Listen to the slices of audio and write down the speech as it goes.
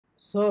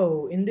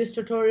So in this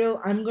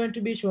tutorial I'm going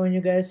to be showing you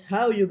guys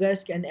how you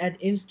guys can add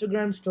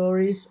Instagram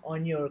stories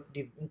on your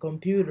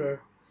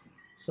computer.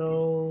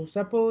 So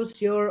suppose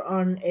you're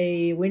on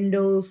a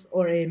Windows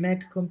or a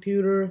Mac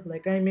computer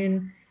like I'm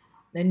in,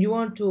 and you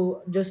want to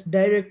just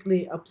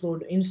directly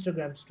upload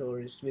Instagram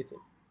stories with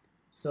it.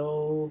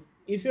 So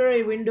if you're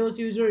a Windows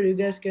user, you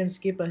guys can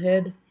skip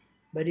ahead,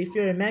 but if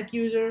you're a Mac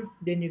user,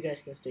 then you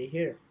guys can stay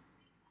here.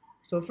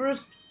 So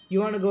first you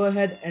want to go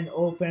ahead and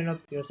open up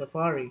your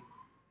Safari.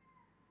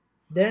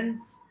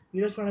 Then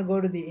you just want to go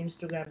to the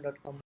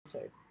Instagram.com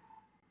website.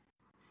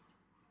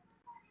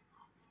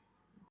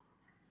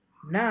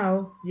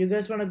 Now you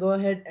guys want to go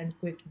ahead and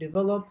click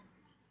develop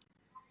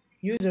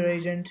user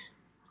agent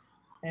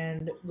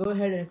and go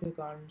ahead and click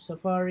on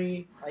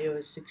Safari,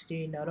 iOS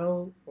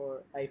 16.0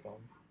 or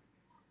iPhone.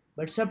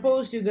 But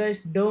suppose you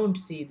guys don't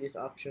see this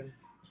option,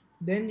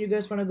 then you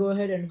guys want to go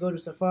ahead and go to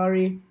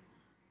Safari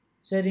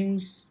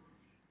settings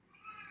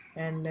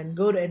and then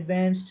go to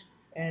advanced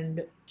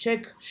and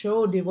check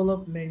show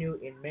develop menu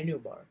in menu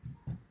bar.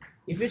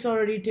 If it's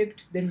already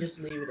ticked, then just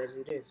leave it as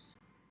it is.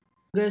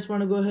 You guys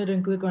want to go ahead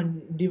and click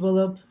on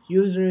develop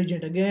user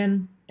agent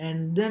again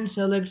and then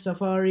select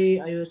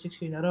Safari, iOS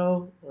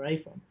 16.0 or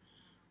iPhone.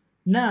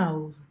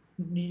 Now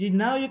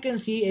you can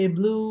see a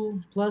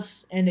blue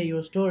plus and a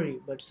your story,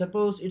 but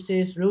suppose it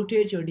says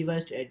rotate your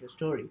device to add your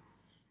story.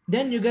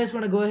 Then you guys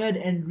want to go ahead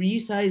and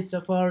resize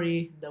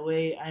Safari the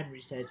way I'm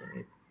resizing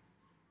it.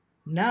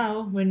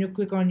 Now when you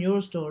click on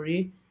your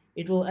story,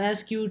 it will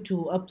ask you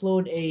to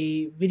upload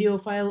a video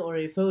file or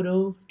a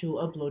photo to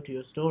upload to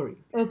your story.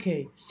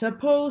 Okay,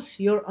 suppose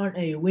you're on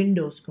a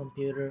Windows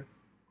computer.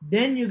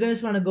 Then you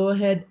guys want to go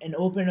ahead and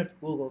open up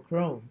Google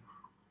Chrome.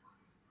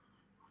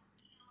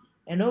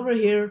 And over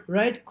here,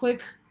 right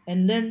click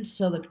and then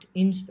select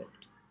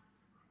inspect.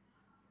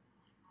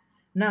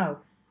 Now,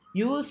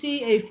 you will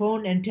see a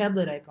phone and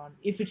tablet icon.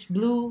 If it's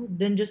blue,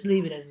 then just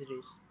leave it as it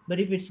is.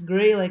 But if it's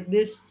gray like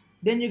this,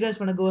 then you guys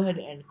want to go ahead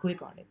and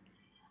click on it.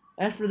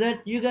 After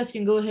that, you guys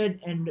can go ahead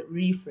and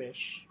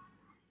refresh.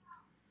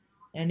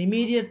 And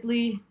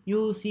immediately,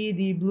 you'll see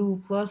the blue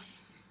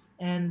plus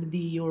and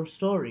your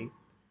story.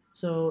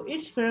 So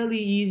it's fairly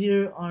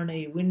easier on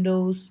a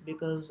Windows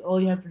because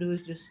all you have to do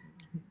is just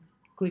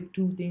click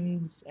two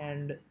things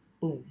and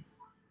boom,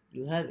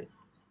 you have it.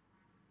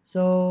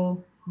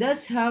 So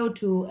that's how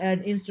to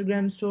add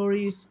Instagram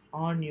stories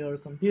on your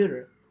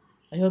computer.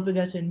 I hope you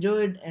guys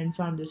enjoyed and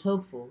found this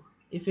helpful.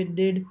 If it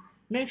did,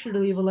 make sure to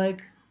leave a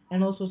like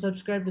and also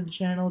subscribe to the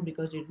channel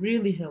because it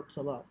really helps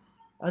a lot.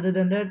 Other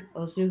than that,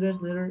 I'll see you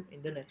guys later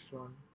in the next one.